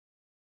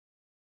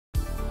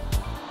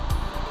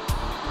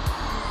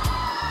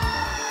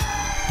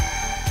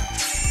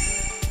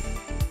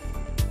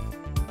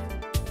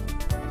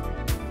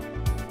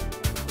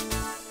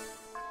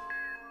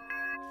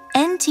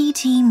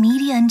NTT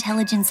Media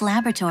Intelligence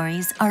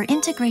Laboratories are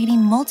integrating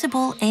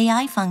multiple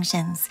AI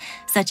functions,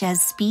 such as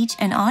speech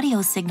and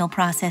audio signal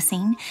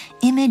processing,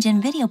 image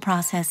and video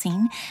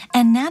processing,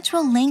 and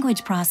natural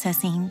language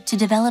processing to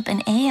develop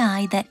an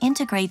AI that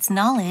integrates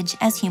knowledge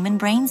as human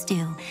brains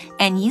do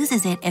and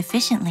uses it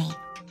efficiently.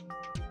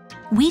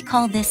 We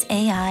call this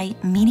AI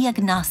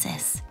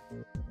MediaGnosis.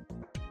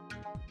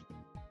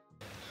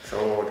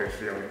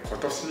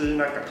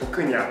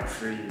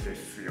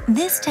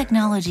 This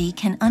technology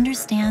can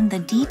understand the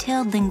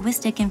detailed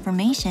linguistic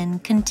information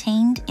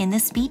contained in the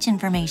speech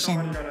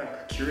information.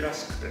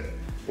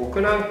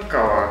 僕なんか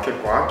は結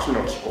構秋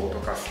の気候と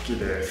か好き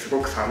です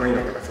ごく寒い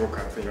のとかすごく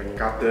暑いの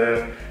苦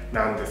手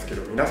なんですけ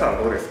ど、皆さ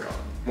んどうですか？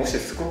もし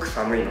すごく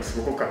寒いのす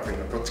ごく暑い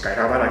のどっちか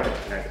選ばなきゃい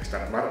けないとした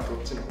らまだど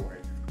っちの方がい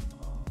いですか？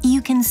 You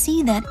can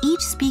see that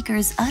each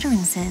speaker's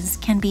utterances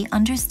can be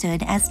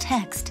understood as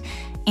text.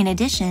 In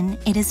addition,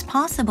 it is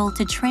possible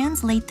to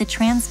translate the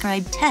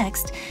transcribed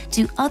text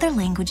to other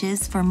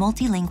languages for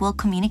multilingual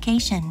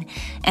communication,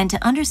 and to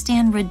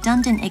understand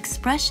redundant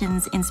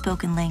expressions in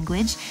spoken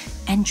language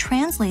and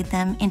translate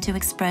them into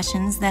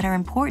expressions that are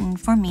important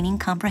for meaning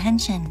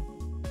comprehension.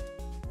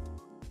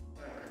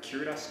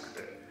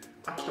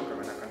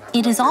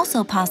 It is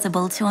also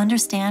possible to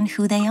understand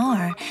who they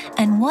are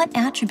and what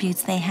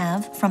attributes they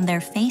have from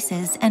their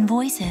faces and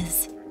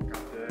voices.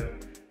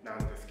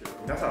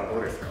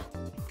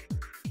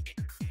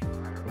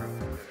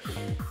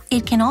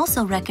 It can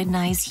also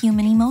recognize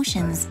human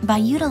emotions by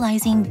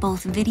utilizing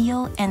both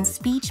video and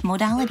speech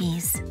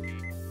modalities.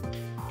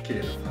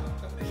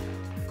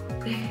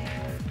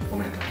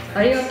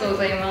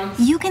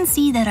 You can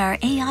see that our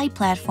AI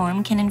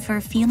platform can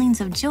infer feelings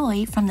of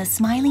joy from the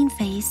smiling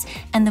face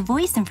and the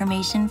voice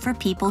information for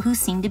people who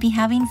seem to be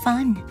having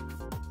fun.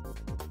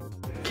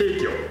 ケー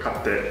キを買っ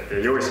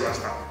て用意しまし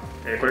た。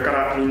これか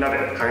らみんなで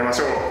食べま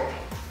しょう。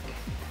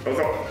どう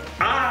ぞ。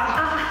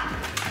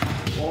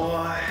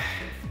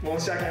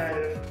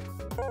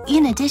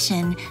In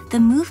addition, the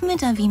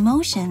movement of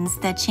emotions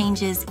that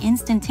changes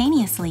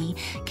instantaneously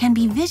can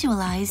be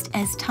visualized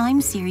as time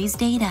series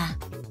data.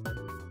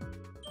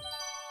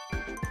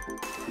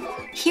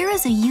 Here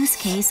is a use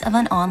case of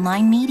an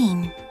online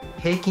meeting.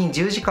 平均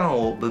10時間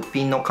を物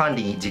品の管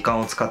理に時間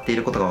を使ってい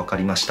ることが分か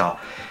りました。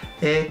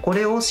こ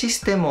れをシ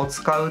ステムを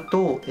使う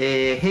と、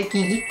平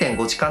均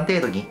 1.5 時間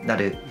程度にな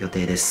る予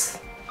定で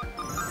す。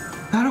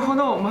なるほ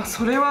ど、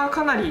それは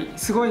かなり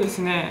すごいです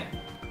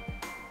ね。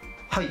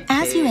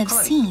As you have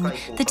seen,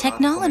 the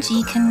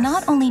technology can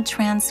not only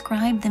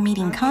transcribe the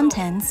meeting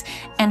contents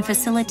and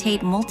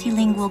facilitate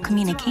multilingual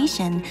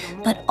communication,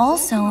 but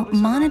also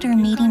monitor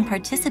meeting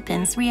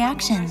participants'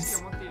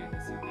 reactions.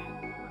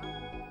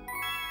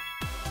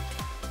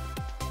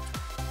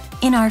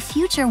 In our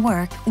future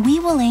work,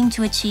 we will aim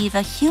to achieve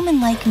a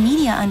human-like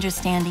media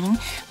understanding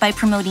by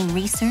promoting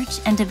research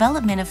and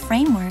development of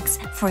frameworks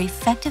for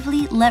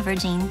effectively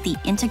leveraging the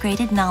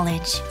integrated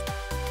knowledge.